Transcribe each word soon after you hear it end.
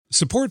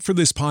Support for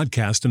this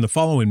podcast and the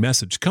following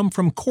message come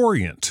from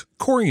Corient.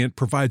 Corient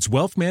provides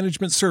wealth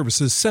management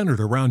services centered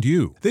around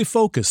you. They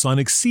focus on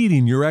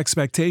exceeding your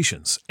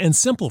expectations and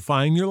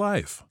simplifying your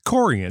life.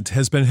 Corient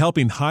has been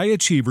helping high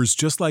achievers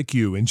just like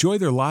you enjoy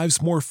their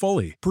lives more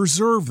fully,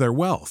 preserve their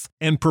wealth,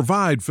 and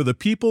provide for the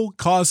people,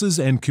 causes,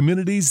 and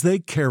communities they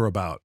care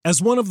about. As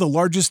one of the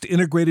largest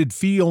integrated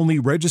fee-only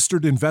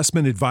registered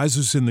investment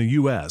advisors in the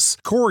U.S.,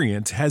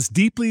 Corient has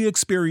deeply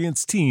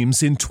experienced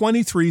teams in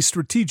 23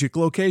 strategic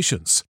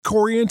locations.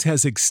 Corient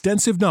has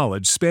extensive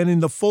knowledge spanning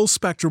the full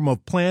spectrum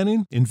of planning,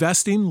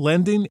 investing,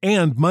 lending,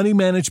 and money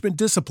management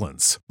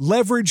disciplines.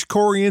 Leverage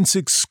Corient's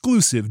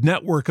exclusive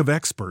network of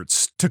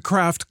experts to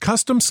craft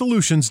custom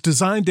solutions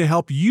designed to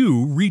help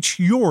you reach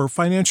your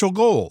financial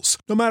goals,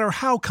 no matter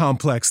how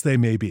complex they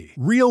may be.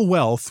 Real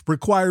wealth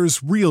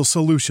requires real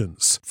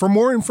solutions. For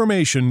more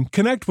information,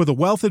 connect with a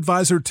wealth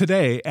advisor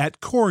today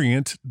at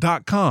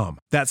Corient.com.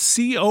 That's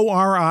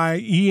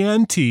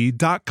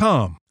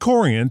Corient.com.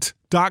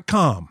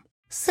 Corient.com.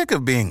 Sick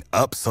of being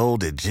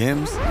upsold at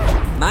gyms?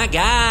 My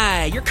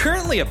guy, you're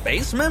currently a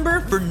base member?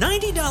 For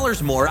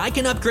 $90 more, I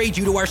can upgrade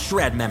you to our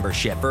Shred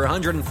membership. For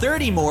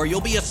 $130 more,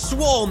 you'll be a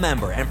Swole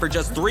member. And for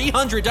just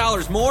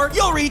 $300 more,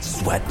 you'll reach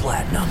Sweat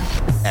Platinum.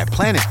 At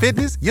Planet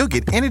Fitness, you'll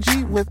get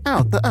energy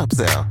without the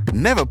upsell.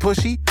 Never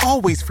pushy,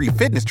 always free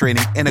fitness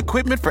training and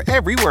equipment for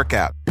every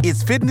workout.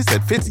 It's fitness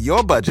that fits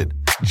your budget.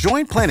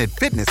 Join Planet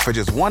Fitness for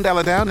just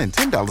 $1 down and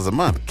 $10 a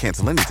month.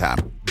 Cancel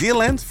anytime.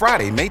 Deal ends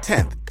Friday, May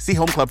 10th. See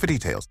Home Club for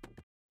details.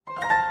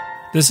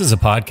 This is a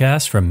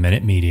podcast from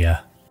Minute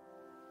Media.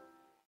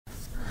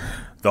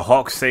 The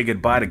Hawks say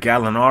goodbye to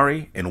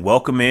Gallinari and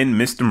welcome in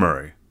Mr.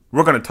 Murray.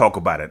 We're going to talk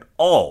about it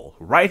all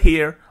right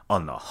here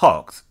on the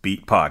Hawks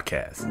Beat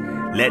Podcast.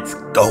 Let's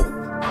go.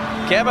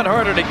 Kevin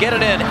Huerter to get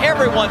it in.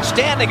 Everyone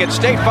standing at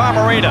State Farm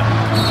Arena.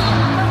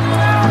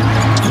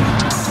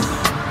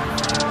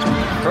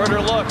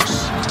 Huerter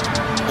looks,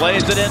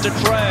 plays it into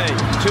Trey.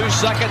 2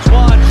 seconds,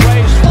 one.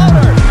 Trey's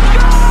floater.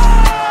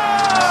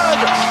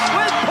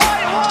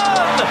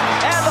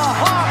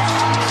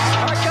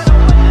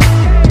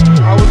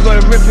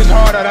 Gonna rip his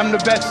heart out, I'm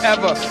the best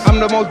ever. I'm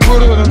the most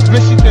brutal and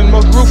vicious and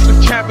most ruthless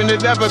champion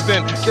there's ever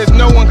been. There's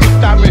no one can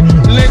stop me.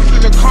 Lynx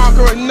is a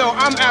conqueror, no,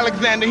 I'm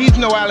Alexander, he's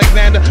no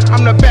Alexander.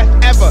 I'm the best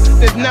ever,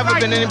 there's never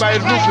been anybody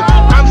as ruthless.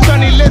 I'm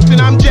Sonny Liston,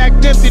 I'm Jack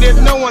Dempsey,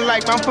 there's no one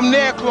like me. I'm from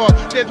Nairclaw,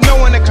 there's no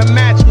one that can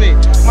match me.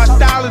 My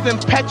style is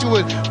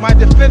impetuous, my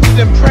defense is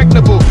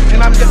impregnable,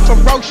 and I'm just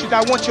ferocious.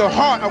 I want your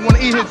heart, I want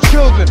to eat his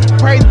children.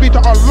 Praise be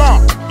to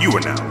Allah. You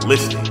are now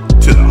listening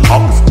to the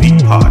Hawks Beat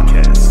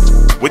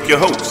Podcast with your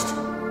host,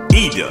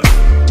 E-Dub.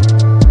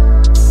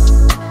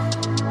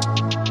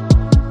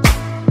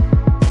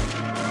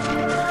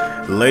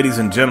 Ladies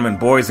and gentlemen,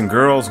 boys and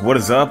girls, what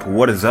is up?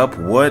 What is up?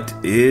 What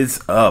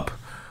is up?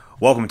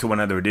 Welcome to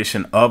another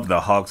edition of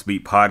the Hawks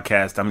Beat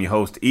Podcast. I'm your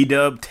host,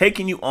 E-Dub,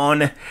 taking you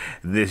on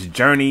this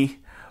journey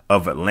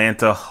of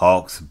Atlanta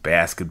Hawks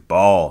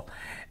basketball.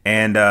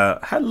 And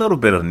had a little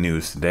bit of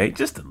news today,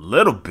 just a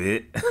little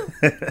bit.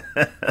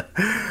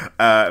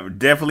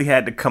 Definitely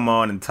had to come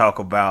on and talk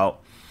about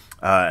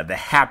the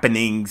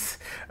happenings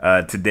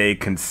today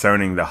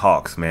concerning the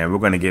Hawks, man. We're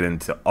going to get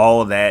into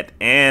all of that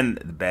and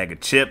the bag of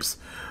chips.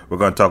 We're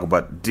going to talk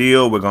about the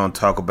deal. We're going to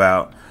talk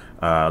about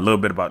a little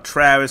bit about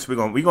Travis. We're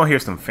going to hear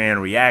some fan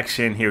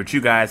reaction, hear what you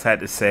guys had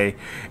to say,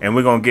 and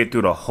we're going to get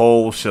through the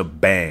whole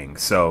shebang.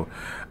 So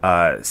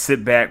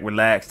sit back,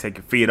 relax, take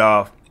your feet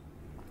off,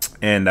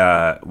 and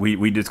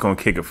we just going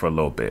to kick it for a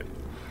little bit.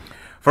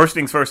 First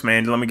things first,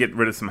 man, let me get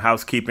rid of some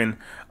housekeeping.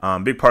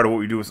 Big part of what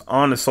we do is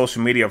on the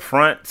social media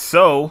front.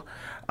 So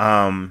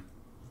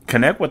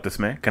connect with us,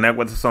 man. Connect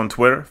with us on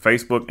Twitter,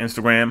 Facebook,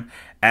 Instagram.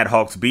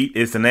 @HawksBeat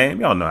is the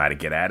name. Y'all know how to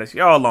get at us.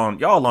 Y'all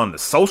on the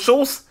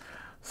socials.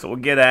 So we'll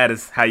get at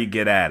us how you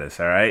get at us,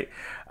 all right?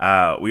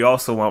 We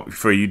also want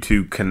for you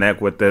to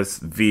connect with us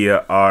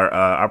via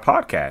our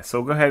podcast.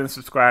 So go ahead and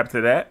subscribe to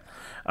that.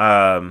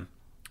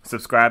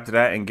 Subscribe to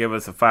that and give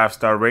us a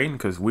 5-star rating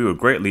because we would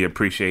greatly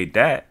appreciate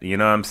that. You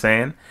know what I'm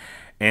saying?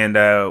 And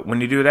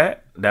when you do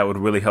that, that would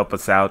really help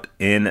us out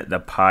in the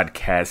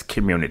podcast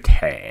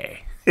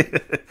community.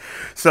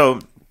 So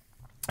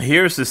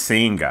here's the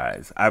scene,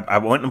 guys. I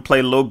went and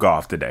played a little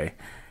golf today.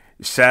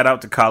 Shout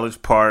out to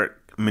College Park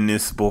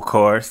Municipal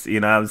Course. You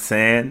know what I'm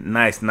saying?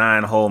 Nice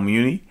 9-hole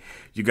muni.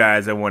 You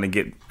guys that want to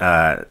get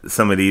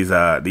some of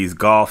these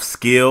golf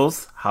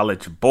skills, holla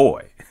at your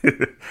boy.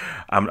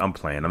 I'm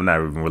playing. I'm not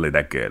even really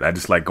that good. I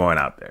just like going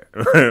out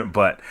there.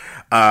 But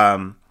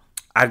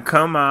I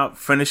come out,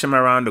 finishing my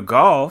round of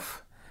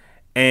golf,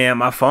 and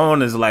my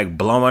phone is like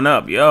blowing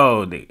up.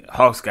 Yo, the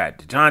Hawks got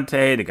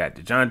DeJounte. They got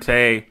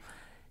DeJounte.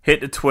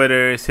 Hit the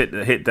Twitters, hit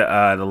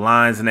the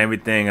lines and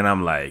everything, and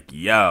I'm like,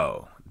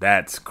 yo,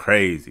 that's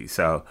crazy.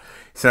 So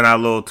sent out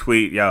a little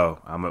tweet. Yo,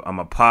 I'm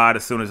a pod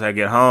as soon as I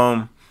get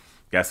home.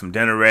 Got some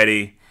dinner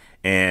ready,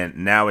 and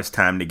now it's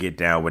time to get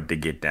down with the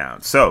get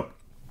down. So,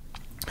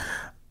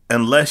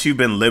 unless you've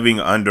been living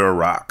under a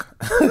rock,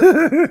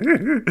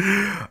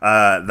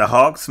 the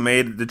Hawks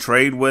made the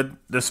trade with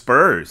the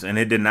Spurs, and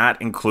it did not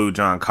include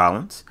John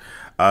Collins.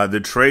 The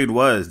trade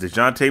was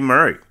DeJounte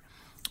Murray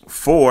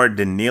for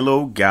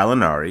Danilo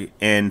Gallinari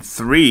and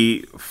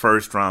 3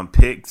 first-round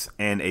picks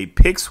and a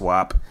pick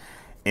swap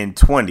in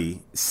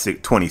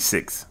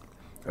 2026.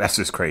 That's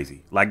just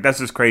crazy. Like, that's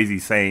just crazy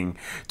saying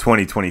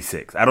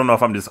 2026. I don't know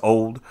if I'm just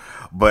old,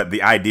 but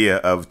the idea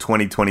of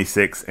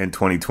 2026 and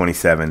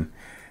 2027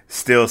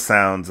 still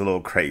sounds a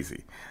little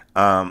crazy.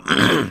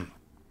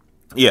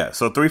 Yeah,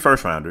 so 3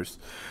 first-rounders.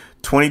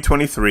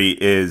 2023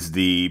 is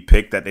the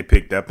pick that they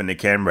picked up in the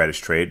Cam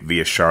Reddish trade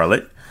via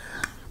Charlotte.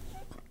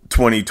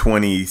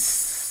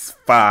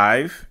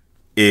 2025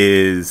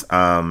 is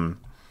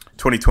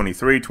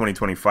 2023,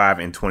 2025,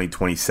 and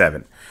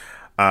 2027.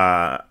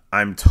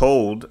 I'm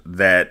told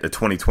that the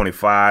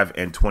 2025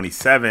 and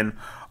 27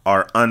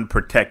 are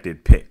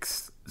unprotected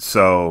picks.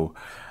 So,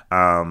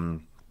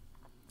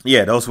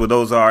 yeah,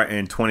 those are,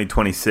 and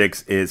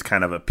 2026 is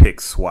kind of a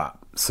pick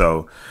swap.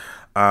 So,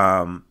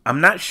 I'm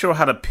not sure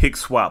how the pick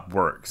swap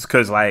works,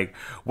 because, like,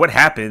 what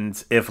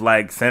happens if,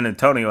 like, San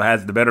Antonio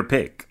has the better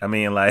pick? I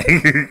mean, like,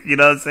 you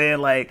know what I'm saying?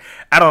 Like,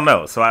 I don't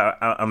know. So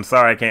I'm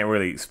sorry I can't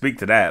really speak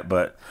to that,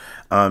 but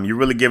you're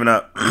really giving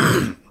up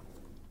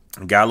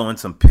Gallo and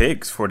some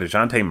picks for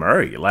DeJounte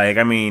Murray. Like,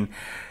 I mean,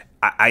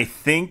 I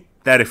think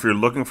that if you're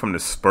looking from the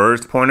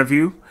Spurs' point of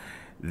view,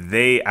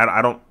 I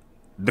don't.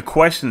 The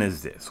question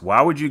is this: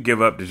 why would you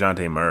give up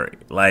DeJounte Murray?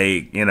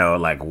 Like, you know,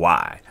 like,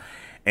 why?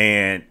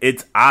 And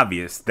it's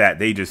obvious that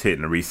they just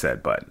hitting the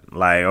reset button.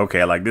 Like,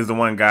 okay, like, this is the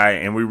one guy,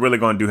 and we're really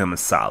going to do him a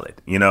solid,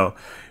 you know,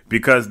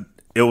 because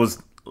it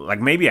was like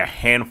maybe a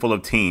handful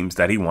of teams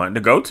that he wanted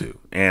to go to,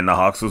 and the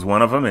Hawks was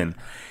one of them. And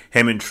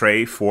him and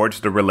Trey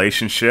forged a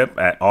relationship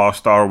at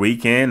All-Star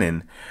Weekend,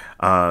 and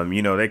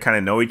you know, they kind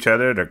of know each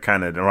other. They're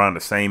kind of around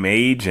the same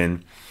age,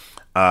 and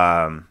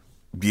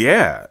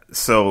yeah.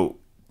 So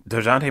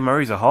DeJounte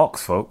Murray's a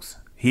Hawks, folks.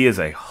 He is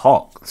a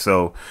Hawk.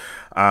 So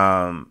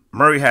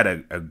Murray had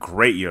a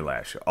great year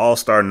last year.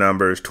 All-star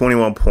numbers,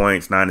 21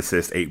 points, 9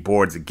 assists, 8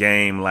 boards a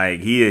game.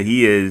 Like,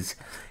 he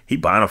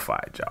bona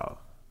fide, y'all.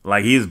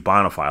 Like, he is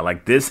bona fide.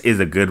 Like, this is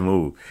a good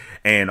move.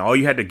 And all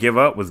you had to give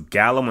up was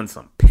Gallo and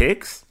some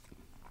picks.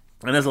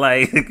 And it's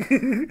like,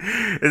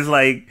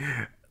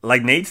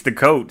 like Nate's the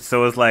coach,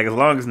 so it's like, as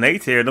long as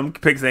Nate's here, them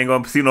picks ain't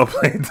gonna see no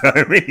playing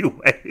time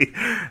anyway.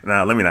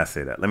 Nah, let me not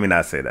say that.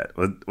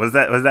 Was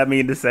that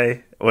mean to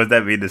say? Was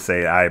that mean to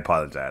say? I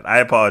apologize,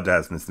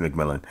 Mr.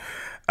 McMillan.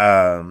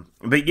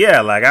 But yeah,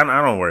 like, I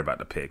don't worry about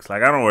the picks.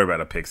 Like, I don't worry about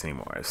the picks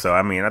anymore. So,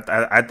 I mean,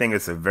 I think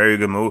it's a very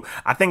good move.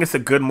 I think it's a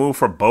good move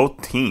for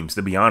both teams,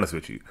 to be honest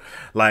with you.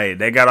 Like,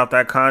 they got off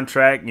that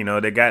contract, you know,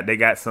 they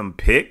got some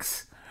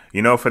picks,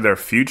 you know, for their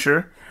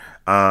future.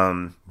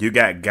 You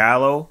got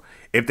Gallo.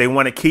 If they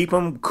want to keep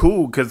him,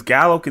 cool, because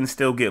Gallo can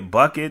still get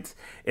buckets.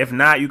 If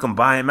not, you can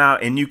buy him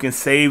out and you can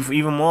save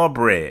even more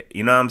bread.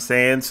 You know what I'm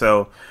saying?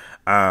 So,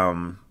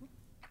 I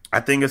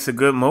think it's a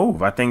good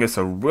move. I think it's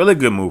a really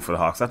good move for the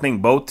Hawks. I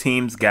think both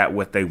teams got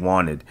what they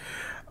wanted.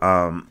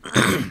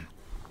 DeJounte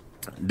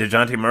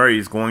Murray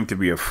is going to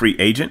be a free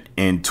agent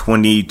in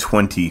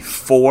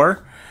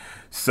 2024.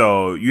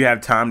 So you have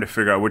time to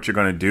figure out what you're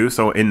going to do.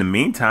 So in the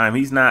meantime,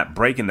 he's not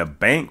breaking the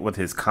bank with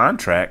his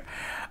contract.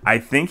 I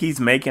think he's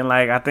making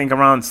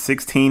around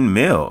 16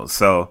 mil.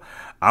 So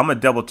I'm going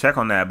to double check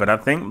on that. But I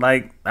think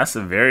like that's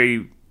a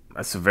very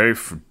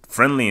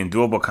friendly and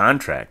doable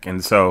contract.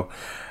 And so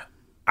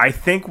I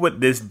think what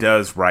this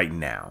does right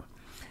now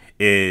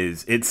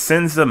is it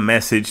sends a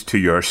message to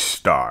your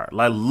star.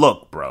 Like,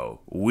 look, bro,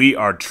 we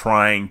are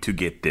trying to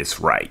get this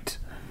right.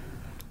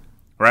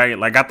 Right?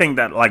 Like, I think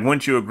that, like,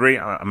 wouldn't you agree?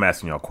 I'm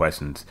asking y'all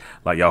questions.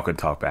 Like, y'all could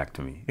talk back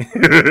to me.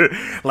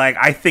 Like,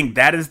 I think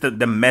that is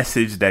the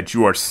message that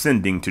you are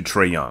sending to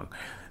Trae Young.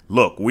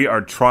 Look, we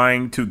are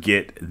trying to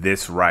get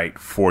this right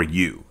for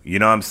you. You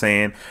know what I'm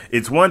saying?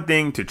 It's one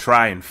thing to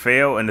try and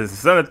fail, and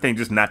it's another thing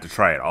just not to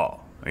try at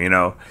all, you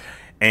know?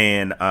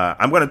 And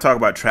I'm going to talk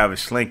about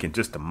Travis Schlenk in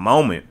just a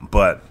moment,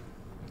 but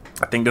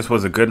I think this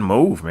was a good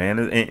move, man.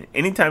 And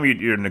anytime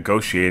you're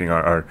negotiating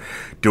or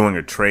doing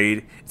a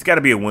trade, it's got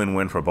to be a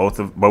win-win for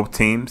both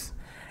teams.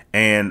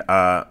 And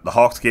the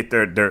Hawks get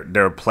their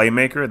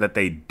playmaker that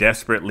they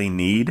desperately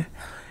need,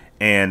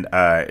 and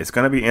it's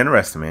going to be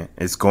interesting, man.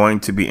 It's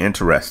going to be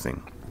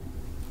interesting.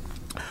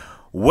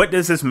 What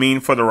does this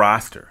mean for the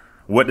roster?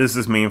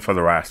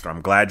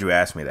 I'm glad you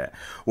asked me that.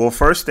 Well,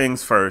 first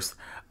things first,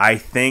 I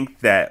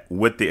think that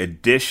with the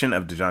addition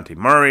of DeJounte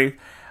Murray,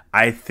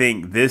 I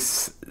think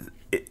this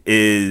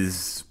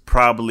is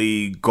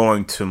probably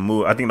going to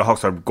move. I think the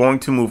Hawks are going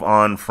to move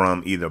on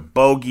from either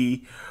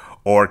Bogey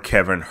or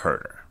Kevin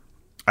Huerter.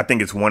 I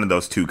think it's one of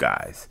those two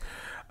guys.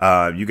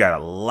 You got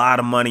a lot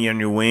of money on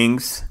your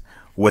wings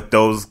with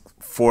those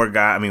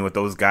with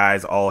those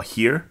guys all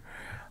here.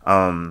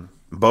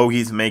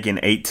 Bogey's making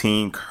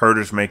 18,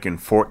 Huerter's making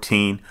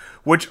 14,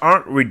 which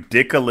aren't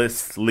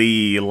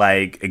ridiculously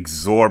like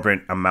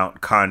exorbitant amount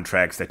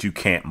contracts that you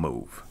can't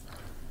move.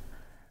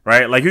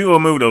 Right? Like, you're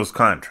going to move those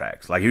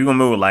contracts. Like, you're going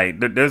to move,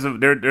 like,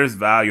 there's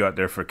value out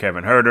there for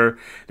Kevin Huerter.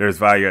 There's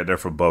value out there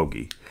for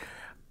Bogey.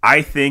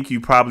 I think you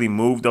probably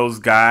move those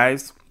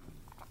guys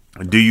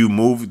Do you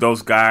move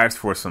those guys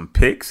for some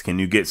picks? Can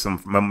you get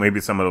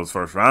maybe some of those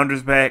first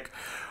rounders back?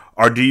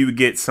 Or do you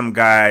get some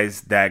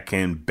guys that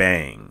can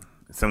bang?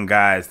 Some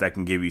guys that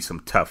can give you some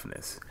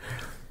toughness?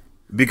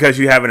 Because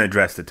you haven't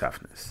addressed the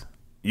toughness.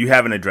 We're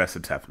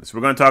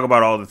going to talk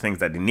about all the things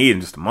that they need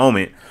in just a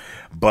moment,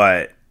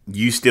 but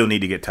you still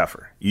need to get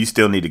tougher.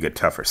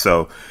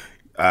 So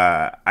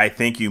I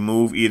think you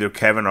move either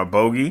Kevin or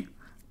Bogey.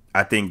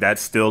 I think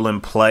that's still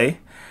in play.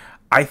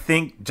 I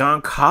think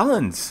John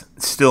Collins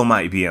still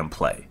might be in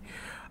play.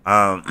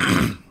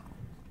 I'm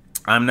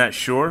not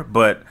sure,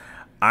 but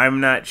I'm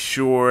not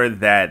sure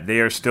that they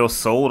are still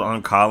sold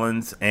on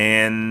Collins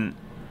and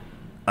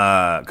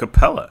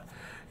Capella.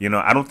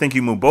 I don't think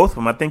you move both of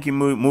them. I think you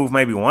move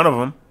maybe one of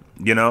them.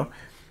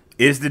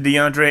 Is the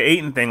DeAndre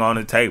Ayton thing on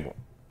the table?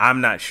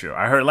 I'm not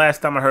sure.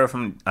 Last time I heard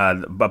from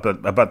about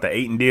the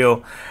Ayton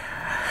deal,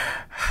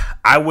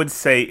 I would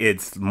say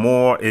it's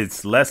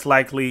less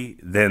likely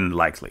than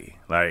likely.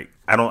 Like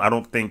I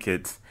don't think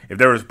it's, if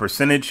there was a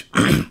percentage,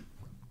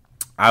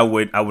 I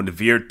would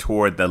veer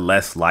toward the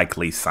less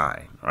likely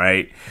sign,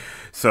 right?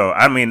 So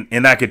I mean,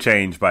 and that could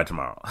change by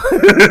tomorrow.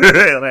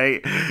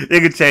 Like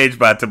it could change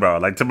by tomorrow.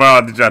 Like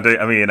tomorrow,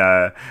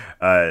 DeAndre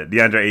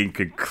Ayton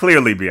could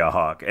clearly be a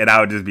Hawk, and I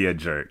would just be a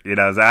jerk.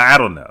 So I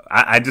don't know.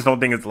 I just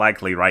don't think it's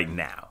likely right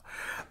now.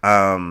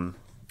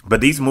 But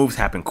these moves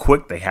happen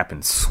quick. They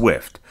happen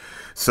swift.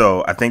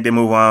 So I think they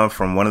move on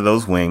from one of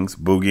those wings,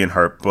 Bogey and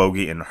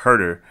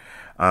Herter.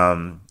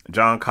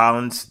 John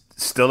Collins,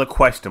 still a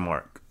question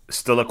mark.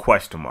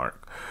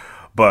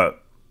 But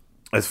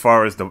as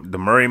far as the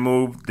Murray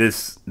move,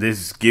 this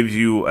gives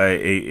you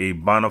a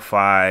bona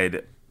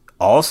fide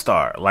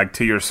all-star, like,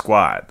 to your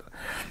squad.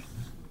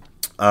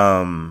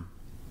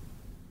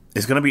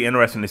 It's going to be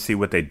interesting to see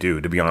what they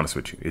do, to be honest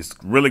with you. It's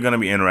really going to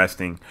be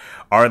interesting.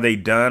 Are they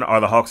done? Are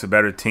the Hawks a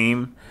better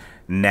team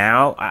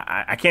now?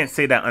 I can't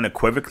say that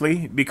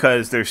unequivocally,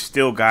 because there's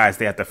still guys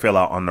they have to fill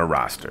out on the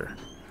roster,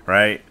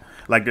 right?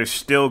 Like, there's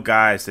still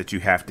guys that you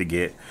have to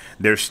get.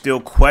 There's still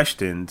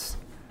questions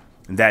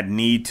that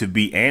need to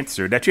be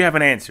answered that you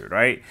haven't answered,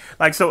 right?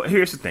 Like, so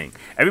here's the thing.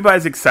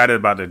 Everybody's excited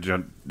about the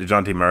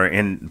DeJounte Murray,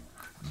 and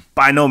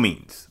by no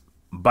means,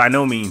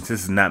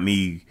 this is not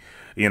me,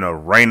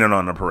 raining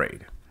on the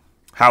parade.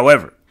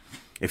 However,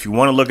 if you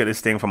want to look at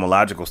this thing from a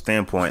logical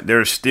standpoint, there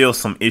are still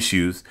some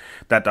issues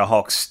that the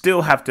Hawks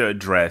still have to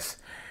address,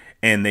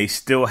 and they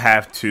still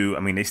have to,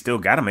 they still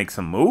got to make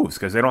some moves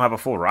because they don't have a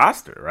full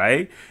roster,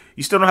 right?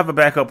 You still don't have a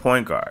backup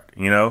point guard,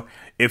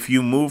 If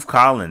you move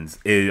Collins,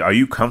 are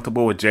you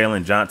comfortable with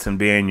Jalen Johnson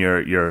being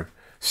your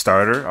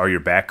starter or your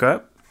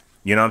backup?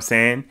 You know what I'm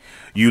saying?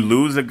 You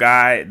lose a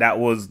guy that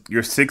was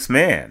your sixth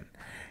man.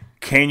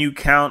 Can you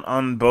count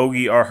on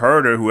Bogey or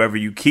Herter, whoever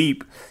you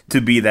keep,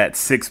 to be that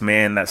sixth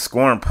man, that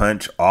scoring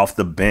punch off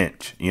the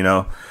bench?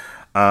 You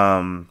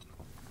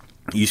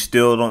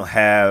still don't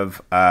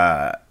have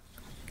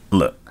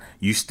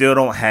you still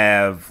don't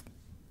have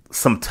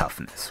some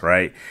toughness,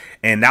 right?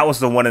 And that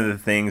was one of the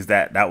things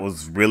that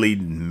was really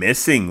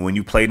missing when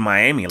you played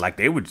Miami. Like,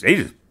 they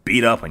just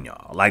beat up on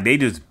y'all. Like, they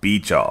just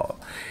beat y'all.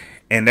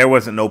 And there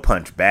wasn't no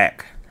punch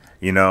back,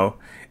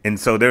 And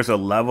so there's a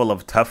level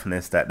of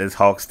toughness that this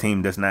Hawks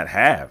team does not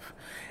have.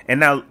 And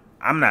now,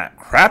 I'm not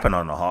crapping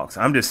on the Hawks.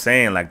 I'm just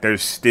saying, like,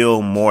 there's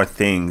still more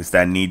things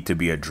that need to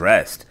be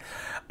addressed.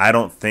 I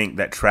don't think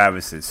that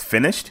Travis is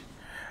finished.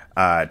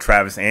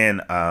 Travis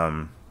and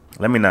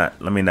let me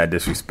not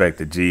disrespect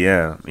the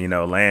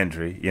GM,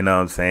 Landry. You know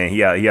what I'm saying?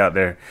 He out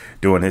there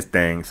doing his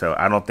thing. So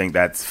I don't think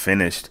that's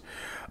finished.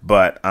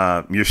 But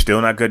you're still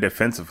not good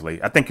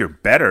defensively. I think you're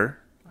better.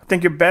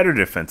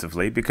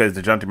 Defensively because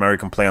DeJounte Murray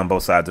can play on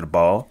both sides of the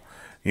ball.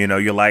 You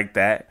like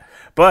that.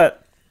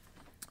 But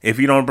if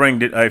you don't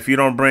bring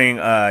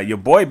your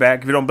boy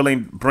back, if you don't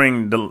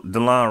bring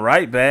DeLon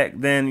Wright back,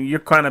 then you're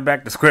kind of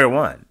back to square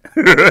one.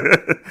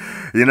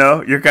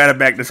 You're kind of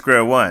back to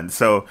square one.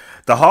 So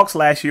the Hawks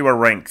last year were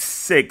ranked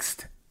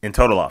 6th in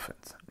total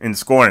offense, in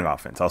scoring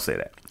offense. I'll say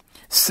that.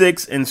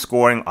 6th in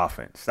scoring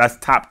offense. That's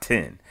top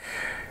 10.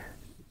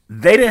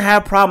 They didn't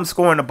have problems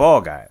scoring the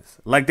ball, guys.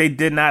 Like, they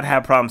did not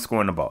have problems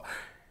scoring the ball.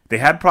 They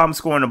had problems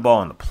scoring the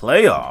ball in the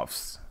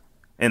playoffs.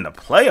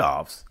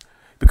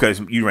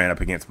 Because you ran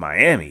up against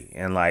Miami.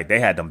 And, like, they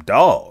had them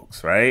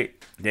dogs, right?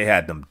 They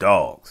had them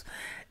dogs.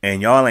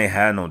 And y'all ain't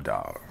had no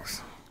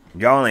dogs.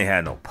 Y'all ain't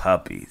had no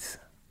puppies.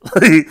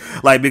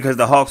 Like, because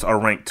the Hawks are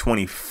ranked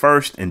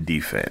 21st in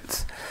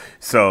defense.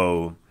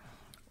 So,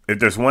 if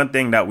there's one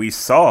thing that we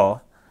saw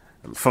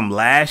from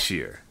last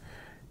year,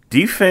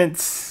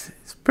 defense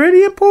is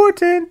pretty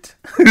important.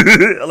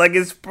 Like,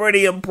 it's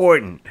pretty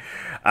important.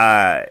 Who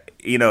are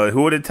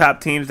the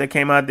top teams that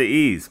came out the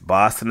East?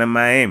 Boston and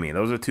Miami.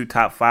 Those are 2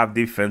 top 5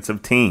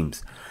 defensive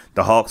teams.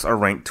 The Hawks are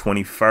ranked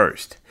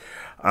 21st.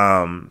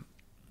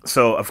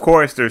 So, of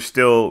course, there's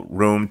still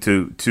room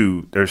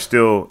there's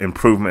still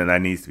improvement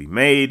that needs to be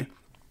made.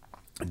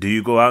 Do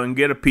you go out and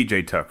get a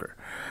PJ Tucker?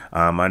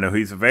 I know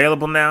he's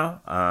available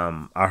now.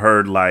 I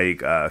heard,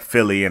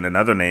 Philly and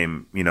another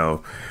name,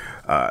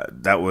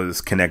 that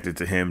was connected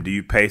to him. Do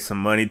you pay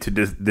some money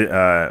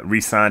to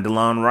re-sign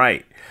DeLon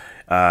Wright?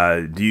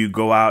 Do you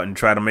go out and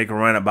try to make a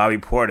run at Bobby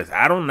Portis?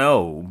 I don't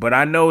know, but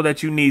I know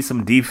that you need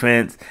some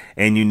defense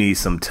and you need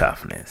some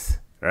toughness,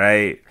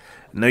 right?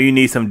 No, you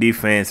need some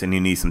defense and you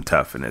need some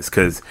toughness,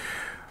 because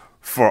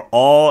for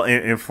all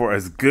and for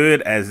as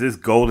good as this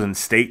Golden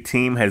State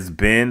team has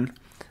been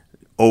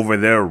over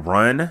their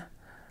run,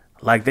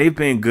 like, they've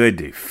been good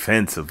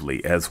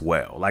defensively as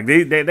well. Like,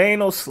 they ain't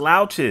no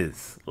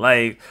slouches.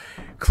 Like,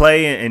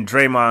 Clay and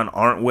Draymond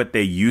aren't what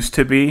they used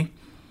to be,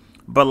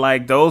 but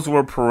like, those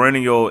were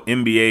perennial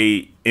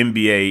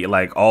NBA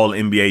like all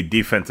NBA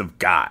defensive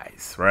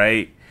guys,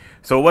 right?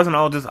 So it wasn't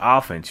all just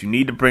offense. You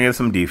need to bring in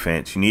some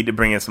defense. You need to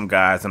bring in some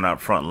guys on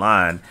that front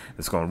line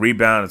that's going to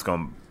rebound. It's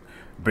going to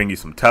bring you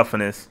some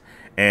toughness,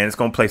 and it's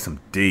going to play some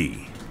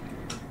D.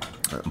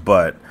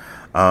 But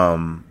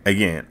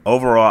again,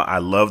 overall, I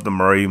love the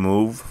Murray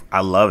move.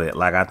 I love it.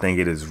 Like, I think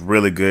it is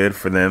really good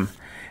for them.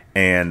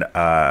 And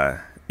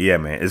yeah,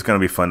 man, it's going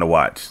to be fun to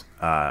watch.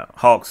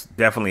 Hawks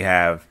definitely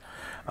have.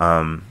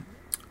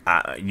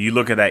 You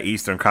look at that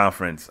Eastern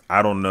Conference,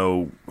 I don't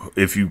know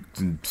if you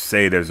can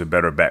say there's a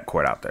better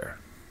backcourt out there.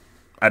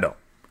 I don't.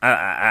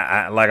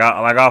 I like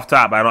off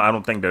top, I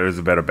don't think there is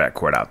a better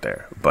backcourt out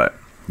there. But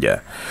yeah.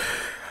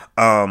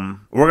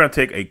 We're going to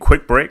take a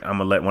quick break. I'm going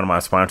to let one of my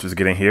sponsors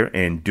get in here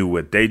and do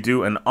what they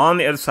do. And on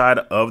the other side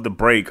of the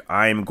break,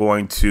 I am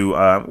going to,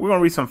 we're going to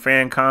read some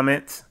fan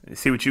comments,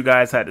 see what you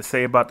guys had to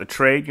say about the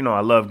trade. You know,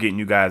 I love getting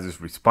you guys'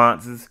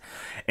 responses.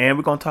 And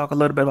we're going to talk a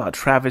little bit about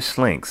Travis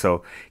Schlenk.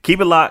 So keep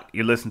it locked.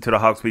 You're listening to the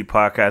Hawks Beat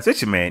Podcast.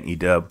 It's your man,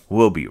 E-Dub.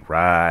 We'll be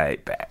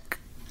right back.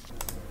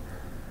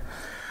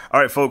 All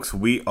right, folks,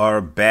 we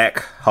are back.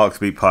 Hawks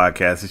Beat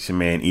Podcast. It's your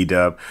man,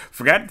 E-Dub.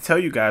 Forgot to tell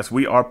you guys,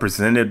 we are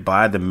presented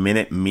by the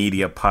Minute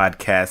Media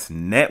Podcast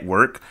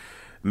Network.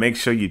 Make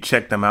sure you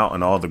check them out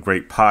on all the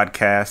great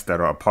podcasts that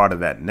are a part of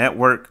that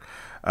network.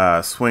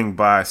 Swing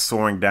by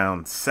Soaring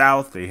Down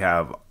South. They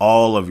have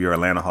all of your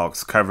Atlanta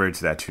Hawks coverage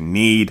that you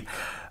need.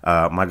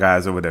 My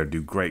guys over there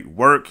do great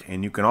work.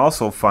 And you can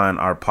also find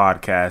our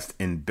podcast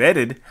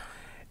embedded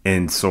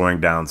in Soaring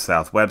Down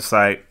South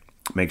website.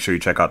 Make sure you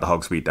check out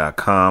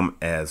thehawksbeat.com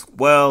as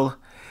well.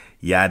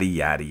 Yada,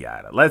 yada,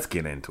 yada. Let's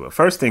get into it.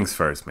 First things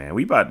first, man.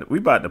 We about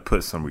to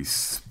put some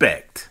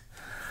respect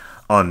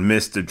on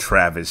Mr.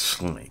 Travis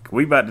Schlenk.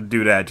 We about to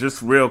do that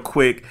just real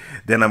quick.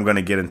 Then I'm going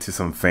to get into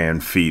some fan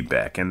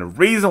feedback. And the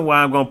reason why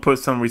I'm going to put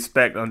some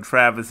respect on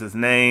Travis's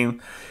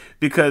name,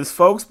 because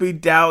folks be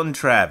doubting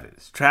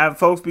Travis.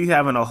 Folks be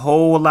having a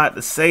whole lot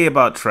to say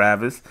about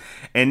Travis.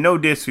 And no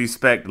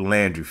disrespect to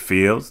Landry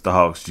Fields, the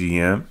Hawks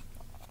GM.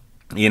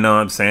 You know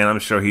what I'm saying? I'm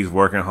sure he's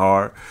working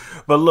hard.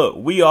 But look,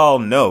 we all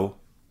know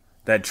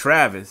that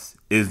Travis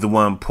is the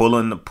one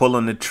pulling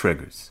the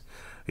triggers.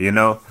 You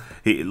know,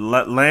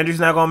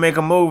 Landry's not going to make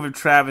a move if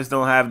Travis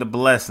don't have the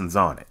blessings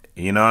on it.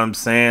 You know what I'm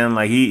saying?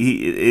 Like,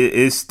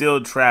 it's still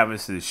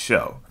Travis's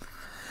show.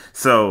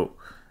 So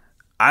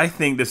I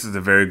think this is a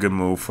very good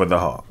move for the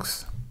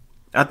Hawks.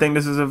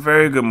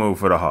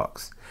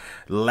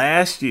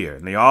 Last year,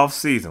 in the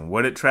offseason,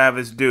 what did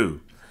Travis do?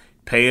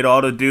 Paid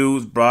all the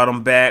dues, brought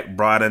him back,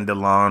 brought in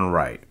DeLon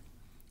Wright.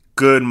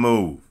 Good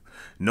move.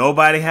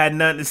 Nobody had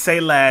nothing to say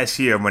last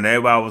year when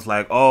everybody was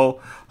like,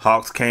 oh,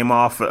 Hawks came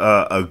off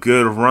a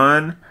good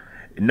run.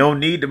 No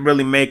need to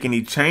really make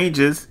any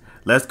changes.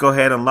 Let's go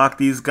ahead and lock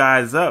these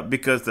guys up,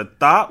 because the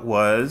thought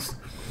was,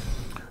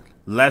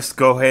 let's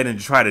go ahead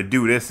and try to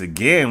do this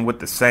again with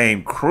the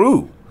same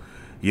crew,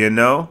 you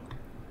know?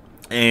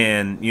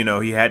 And, you know,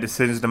 he had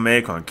decisions to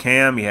make on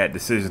Cam. He had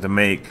decisions to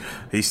make.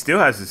 He still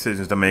has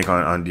decisions to make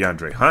on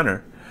DeAndre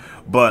Hunter.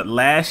 But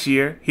last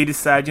year, he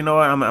decided, you know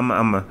what, I'm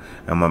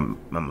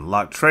gonna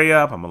lock Trey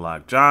up. I'm gonna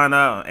lock John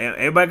up.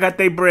 Everybody got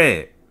their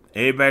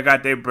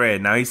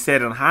bread. Now, he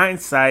said in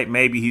hindsight,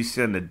 maybe he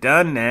shouldn't have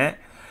done that.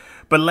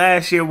 But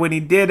last year, when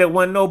he did it,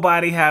 wasn't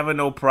nobody having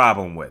no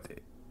problem with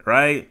it,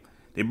 right?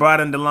 They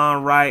brought in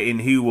DeLon Wright, and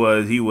he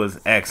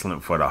was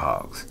excellent for the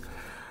Hawks.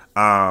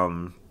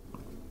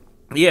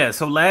 Yeah,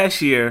 so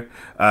last year,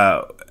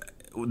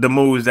 the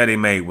moves that he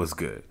made was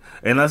good.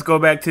 And let's go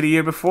back to the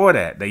year before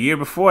that. The year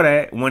before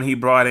that, when he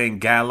brought in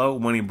Gallo,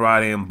 when he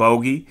brought in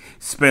Bogey,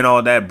 spent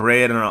all that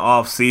bread in the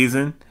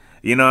offseason,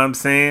 you know what I'm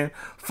saying?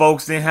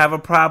 Folks didn't have a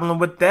problem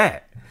with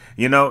that.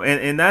 You know,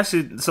 and that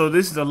should, so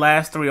this is the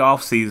last 3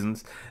 off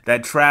seasons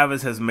that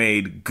Travis has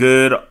made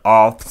good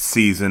off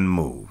season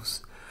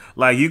moves.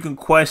 Like, you can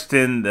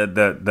question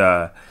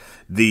the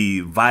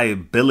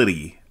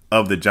viability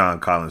of the John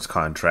Collins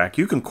contract.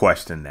 You can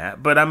question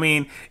that, but I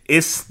mean,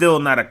 it's still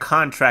not a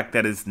contract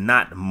that is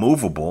not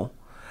movable.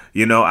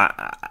 You know,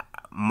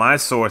 my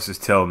sources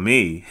tell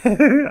me,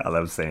 I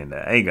love saying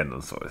that, I ain't got no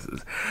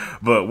sources,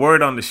 but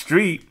word on the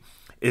street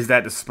is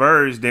that the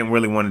Spurs didn't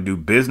really want to do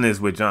business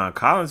with John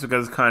Collins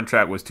because his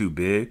contract was too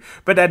big.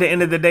 But at the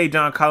end of the day,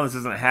 John Collins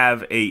doesn't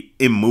have a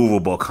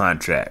immovable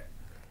contract.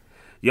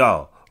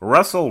 Y'all,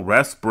 Russell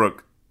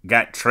Westbrook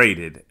got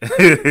traded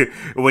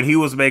when he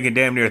was making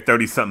damn near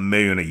 30-something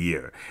million a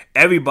year.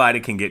 Everybody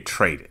can get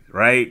traded,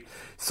 right?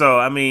 So,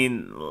 I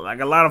mean, like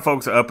a lot of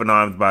folks are up in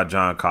arms about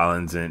John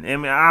Collins. And I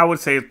mean, I would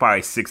say it's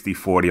probably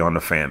 60-40 on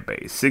the fan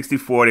base.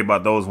 60-40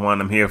 about those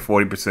want him here,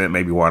 40%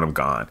 maybe want him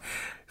gone.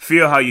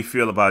 Feel how you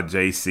feel about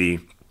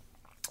JC.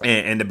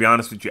 And to be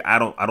honest with you, I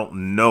don't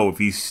know if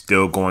he's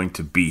still going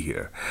to be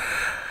here.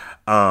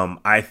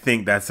 I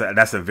think that's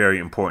a very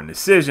important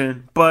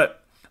decision.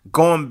 But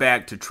going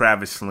back to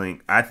Travis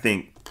Schlenk, I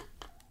think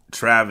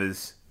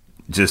Travis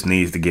just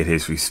needs to get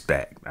his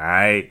respect. All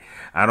right,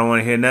 I don't want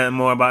to hear nothing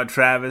more about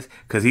Travis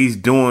because he's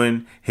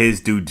doing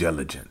his due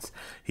diligence.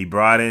 He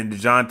brought in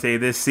DeJounte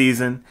this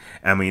season.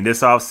 I mean,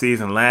 this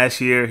offseason last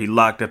year, he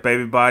locked up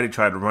everybody,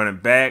 tried to run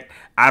it back.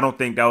 I don't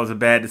think that was a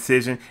bad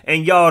decision.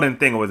 And y'all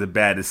didn't think it was a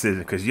bad decision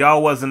because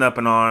y'all wasn't up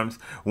in arms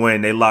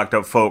when they locked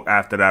up folk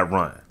after that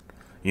run.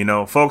 You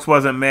know, folks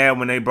wasn't mad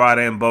when they brought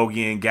in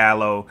Bogey and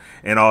Gallo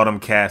and all them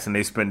cats and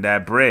they spent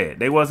that bread.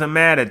 They wasn't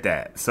mad at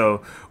that.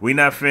 So we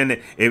not finna,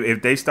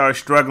 if they start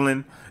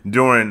struggling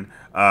during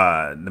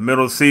the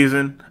middle of the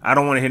season, I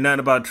don't want to hear nothing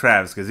about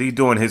Travis because he's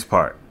doing his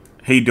part.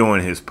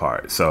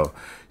 So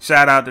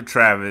shout out to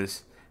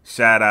Travis.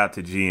 Shout out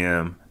to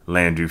GM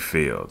Landry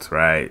Fields,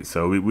 right?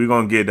 So we're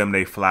going to give them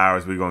their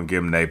flowers. We're going to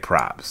give them their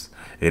props.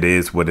 It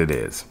is what it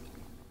is.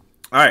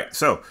 All right,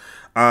 so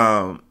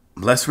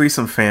let's read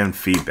some fan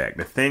feedback.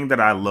 The thing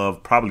that I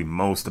love probably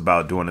most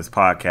about doing this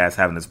podcast,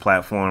 having this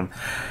platform,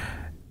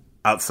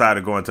 outside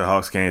of going to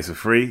Hawks games for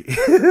free,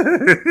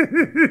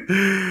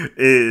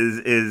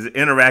 is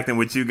interacting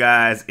with you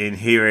guys and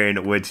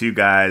hearing what you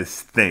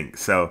guys think.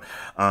 So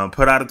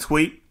put out a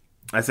tweet.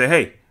 I say,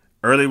 hey,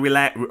 early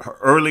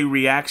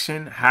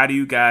reaction. How do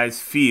you guys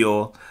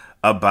feel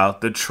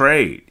about the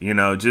trade? You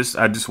know,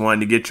 I just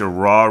wanted to get your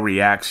raw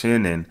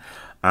reaction, and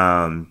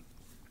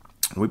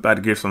we about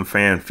to give some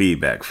fan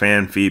feedback.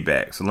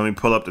 So let me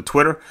pull up the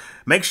Twitter.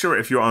 Make sure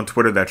if you're on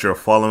Twitter that you're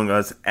following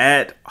us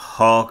at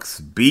Hawks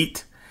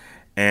Beat.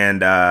 And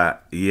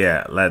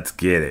yeah, let's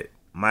get it.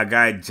 My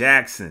guy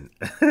Jackson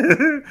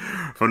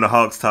from the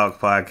Hawks Talk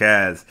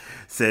podcast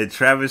said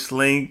Travis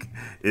Schlenk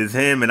is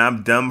him and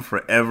I'm dumb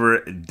forever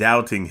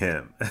doubting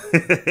him.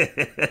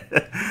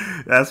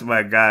 That's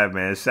my guy,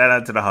 man. Shout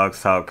out to the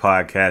Hawks Talk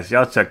podcast.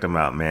 Y'all check them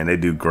out, man. They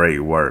do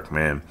great work,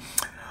 man.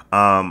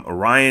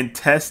 Ryan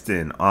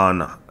Teston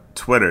on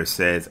Twitter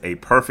says a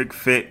perfect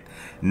fit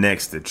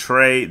next to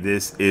Trey.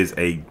 This is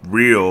a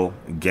real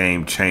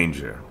game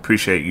changer.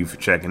 Appreciate you for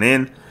checking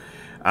in.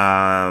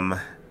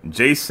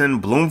 Jason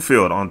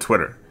Bloomfield on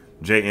Twitter,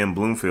 JM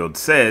Bloomfield,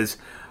 says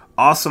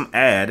awesome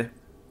ad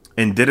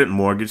and didn't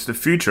mortgage the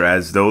future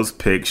as those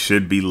picks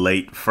should be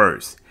late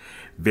first.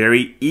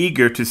 Very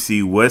eager to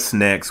see what's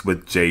next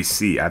with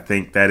JC. I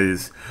think that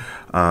is,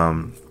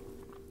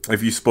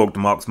 if you spoke to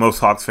most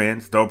Hawks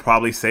fans, they'll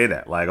probably say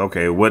that. Like,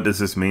 okay, what does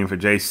this mean for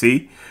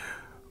JC?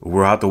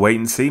 We'll have to wait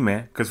and see,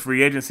 man, because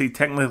free agency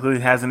technically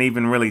hasn't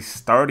even really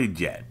started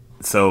yet.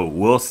 So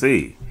we'll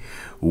see.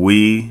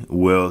 We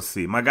will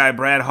see. My guy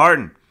Brad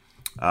Harden,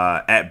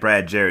 at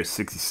Brad Jarrett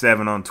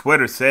 67 on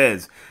Twitter,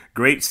 says,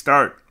 great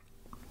start.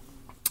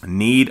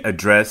 Need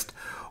addressed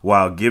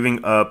while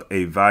giving up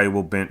a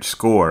valuable bench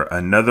score.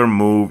 Another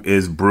move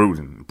is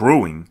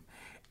brewing.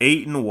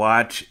 Ayton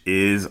watch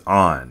is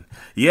on.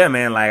 Yeah,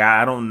 man, like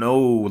I don't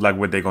know like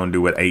what they're gonna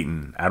do with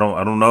Ayton. I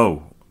don't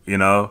know, you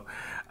know.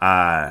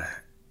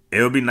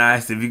 It would be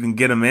nice if you can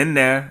get him in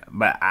there,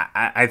 but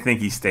I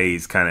think he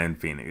stays kind of in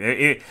Phoenix.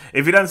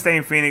 If he doesn't stay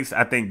in Phoenix,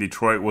 I think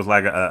Detroit was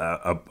like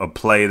a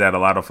play that a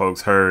lot of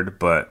folks heard,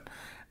 but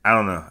I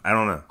don't know.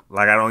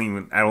 Like I don't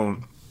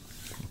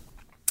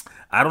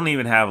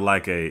even have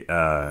like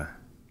I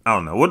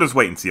don't know. We'll just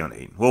wait and see on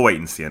Ayton. We'll wait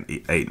and see on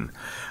Ayton.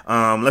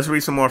 Let's read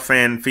some more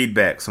fan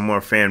feedback.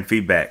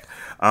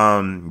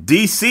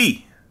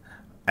 DC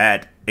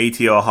at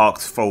ATL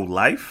Hawks for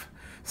Life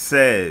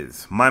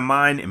says, my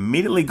mind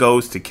immediately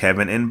goes to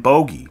Kevin and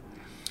Bogey.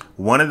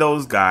 One of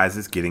those guys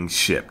is getting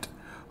shipped,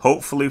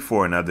 hopefully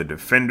for another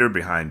defender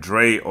behind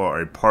Dre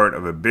or a part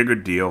of a bigger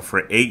deal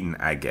for Ayton,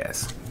 I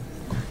guess.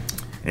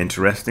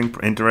 Interesting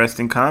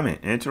comment.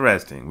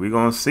 Interesting. We're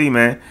going to see,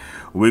 man.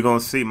 We're going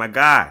to see. My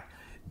guy,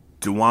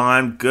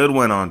 Duan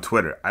Goodwin on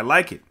Twitter. I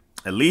like it.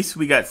 At least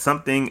we got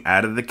something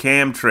out of the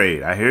Cam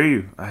trade. I hear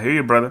you,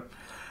 brother.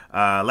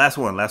 Last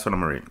one I'm going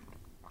to read.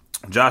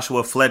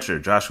 Joshua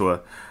Fletcher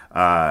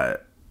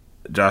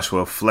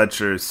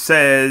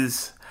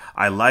says,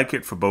 I like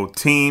it for both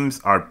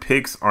teams. Our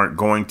picks aren't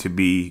going to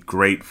be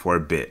great for a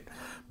bit,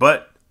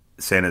 but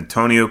San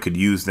Antonio could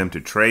use them to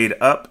trade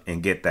up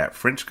and get that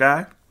French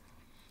guy.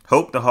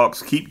 Hope the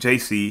Hawks keep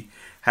JC.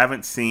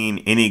 Haven't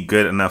seen any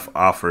good enough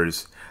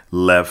offers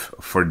left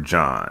for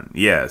John.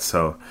 Yeah,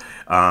 so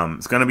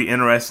it's going to be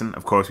interesting.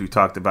 Of course, we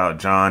talked about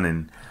John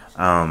and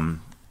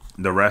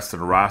the rest of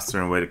the roster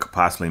and what it could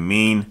possibly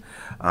mean.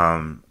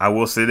 I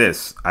will say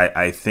this.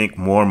 I think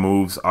more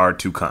moves are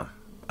to come.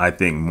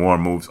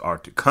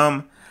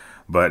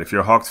 But if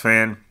you're a Hawks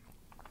fan,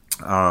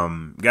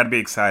 got to be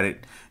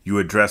excited. You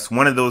address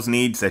one of those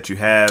needs that you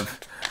have.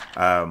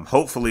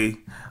 Hopefully,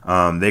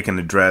 they can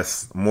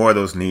address more of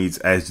those needs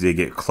as they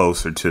get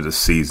closer to the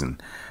season,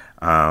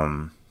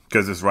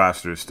 because this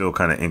roster is still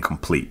kind of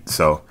incomplete.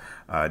 So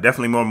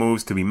definitely more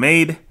moves to be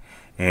made,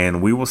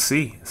 and we will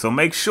see. So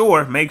make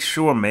sure that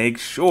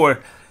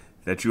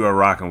you are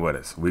rocking with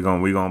us. We're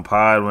gonna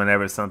pod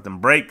whenever something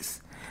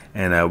breaks,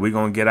 and we're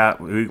gonna get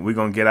out. We're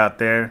gonna get out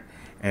there.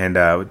 And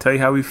we'll tell you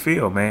how we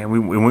feel, man.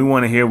 We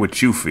want to hear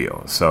what you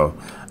feel. So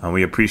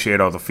we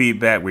appreciate all the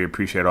feedback. We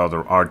appreciate all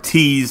the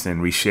RTs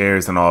and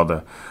reshares and all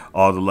the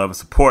love and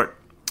support,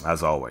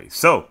 as always.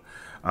 So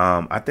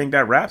I think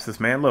that wraps us,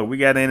 man. Look, we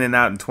got in and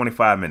out in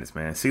 25 minutes,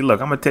 man. See, look,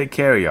 I'm going to take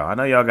care of y'all. I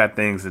know y'all got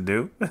things to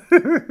do.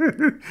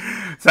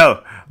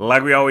 So,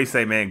 like we always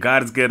say, man,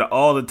 God is good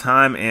all the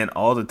time, and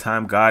all the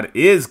time God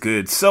is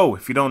good. So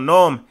if you don't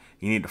know him,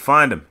 you need to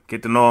find him.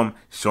 Get to know him.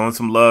 Show him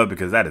some love,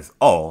 because that is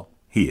all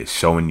he is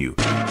showing you.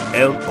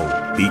 LOVE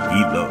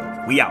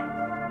love. We out.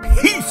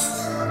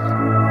 Peace.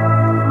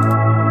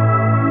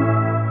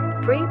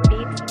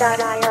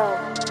 Freebeats.io.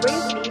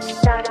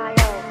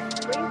 Freebeats.io.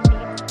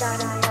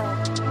 Freebeats.io.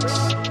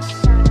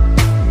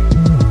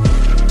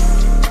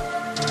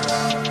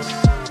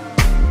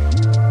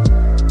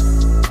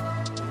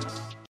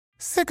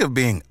 Sick of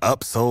being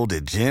upsold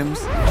at gyms?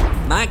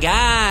 My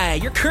guy,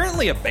 you're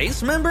currently a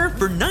base member?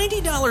 For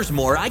 $90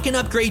 more, I can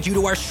upgrade you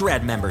to our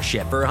Shred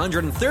membership. For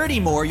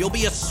 $130 more, you'll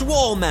be a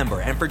Swole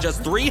member. And for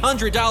just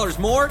 $300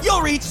 more,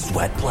 you'll reach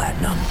Sweat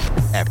Platinum.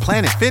 At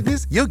Planet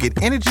Fitness, you'll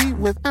get energy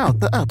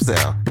without the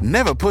upsell.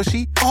 Never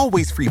pushy,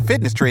 always free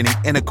fitness training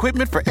and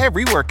equipment for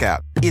every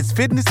workout. It's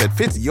fitness that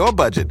fits your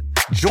budget.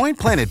 Join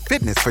Planet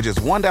Fitness for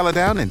just $1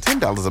 down and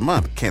 $10 a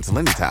month. Cancel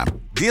anytime.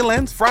 Deal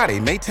ends Friday,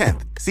 May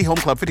 10th. See Home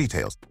Club for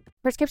details.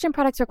 Prescription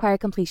products require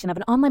completion of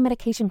an online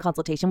medication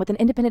consultation with an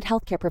independent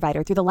healthcare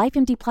provider through the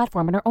LifeMD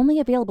platform and are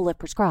only available if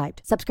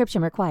prescribed.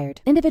 Subscription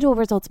required. Individual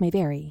results may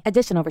vary.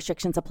 Additional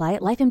restrictions apply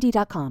at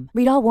lifemd.com.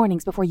 Read all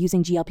warnings before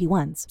using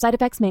GLP-1s. Side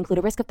effects may include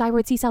a risk of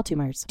thyroid C-cell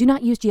tumors. Do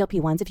not use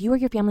GLP-1s if you or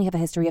your family have a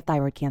history of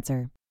thyroid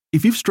cancer.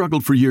 If you've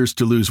struggled for years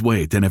to lose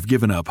weight and have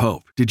given up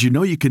hope, did you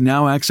know you can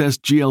now access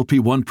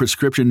GLP-1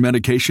 prescription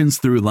medications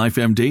through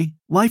LifeMD?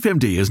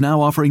 LifeMD is now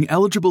offering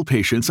eligible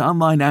patients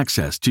online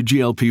access to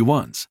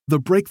GLP-1s, the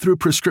breakthrough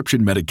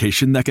prescription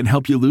medication that can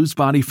help you lose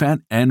body fat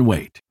and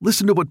weight.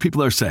 Listen to what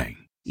people are saying.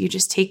 You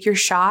just take your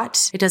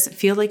shot. It doesn't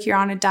feel like you're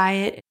on a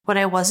diet. What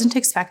I wasn't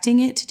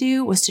expecting it to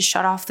do was to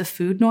shut off the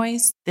food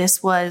noise.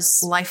 This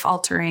was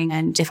life-altering,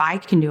 and if I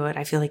can do it,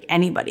 I feel like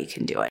anybody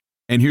can do it.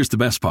 And here's the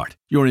best part.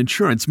 Your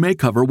insurance may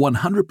cover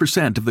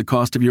 100% of the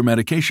cost of your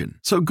medication.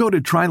 So go to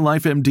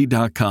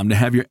TryLifeMD.com to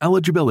have your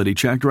eligibility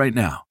checked right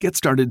now. Get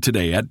started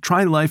today at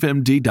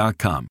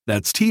TryLifeMD.com.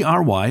 That's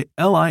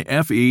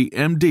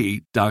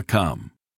TryLifeMD.com.